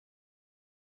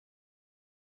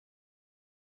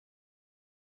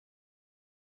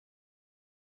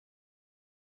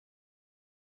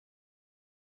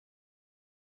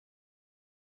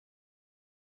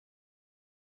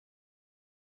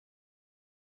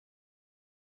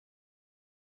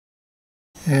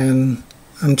and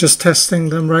I'm just testing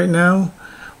them right now.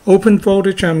 Open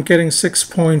voltage, I'm getting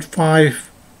 6.5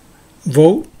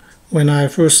 volt. When I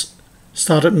first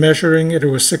started measuring it, it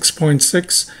was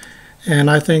 6.6, and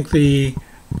I think the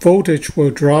voltage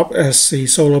will drop as the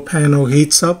solar panel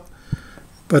heats up,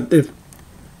 but if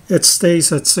it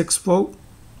stays at 6 volt,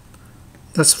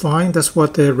 that's fine. That's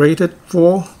what they're rated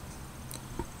for,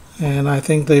 and I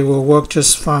think they will work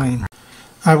just fine.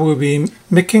 I will be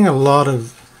making a lot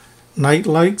of night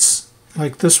lights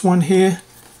like this one here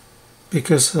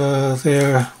because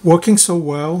they're working so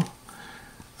well.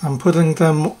 I'm putting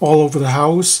them all over the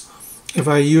house. If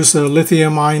I use a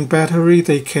lithium-ion battery,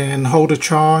 they can hold a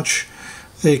charge.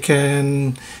 They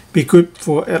can be good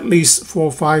for at least 4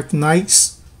 or 5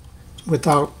 nights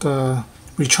without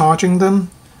recharging them.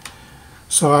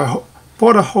 So I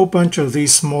bought a whole bunch of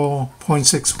these small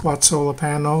 0.6 watt solar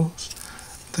panels.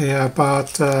 They are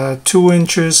about 2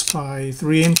 inches by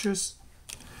 3 inches,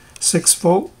 6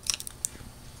 volt.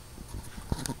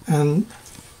 And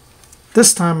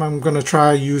this time I'm going to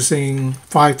try using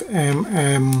 5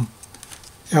 mm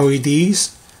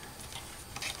LEDs.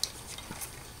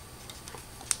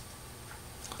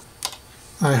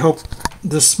 I hope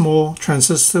this small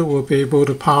transistor will be able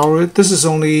to power it. This is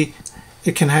only,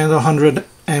 it can handle 100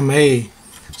 mA,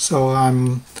 so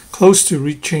I'm close to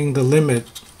reaching the limit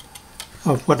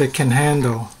of what it can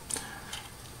handle.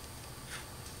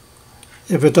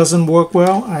 If it doesn't work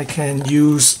well, I can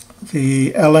use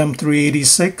the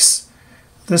LM386.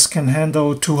 This can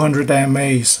handle 200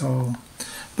 mA, so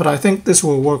but I think this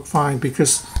will work fine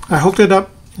because I hooked it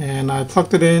up and I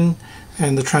plugged it in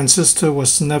and the transistor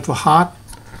was never hot,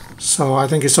 so I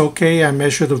think it's okay. I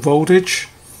measured the voltage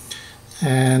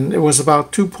and it was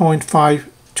about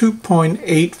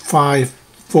 2.85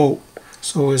 volt,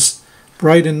 so it's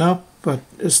bright enough, but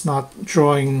it's not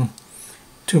drawing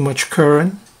too much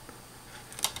current.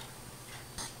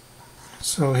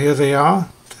 So here they are.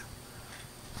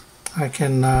 I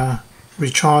can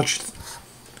recharge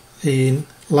the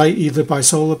light either by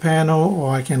solar panel,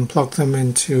 or I can plug them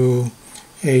into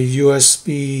a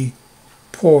USB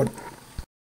port.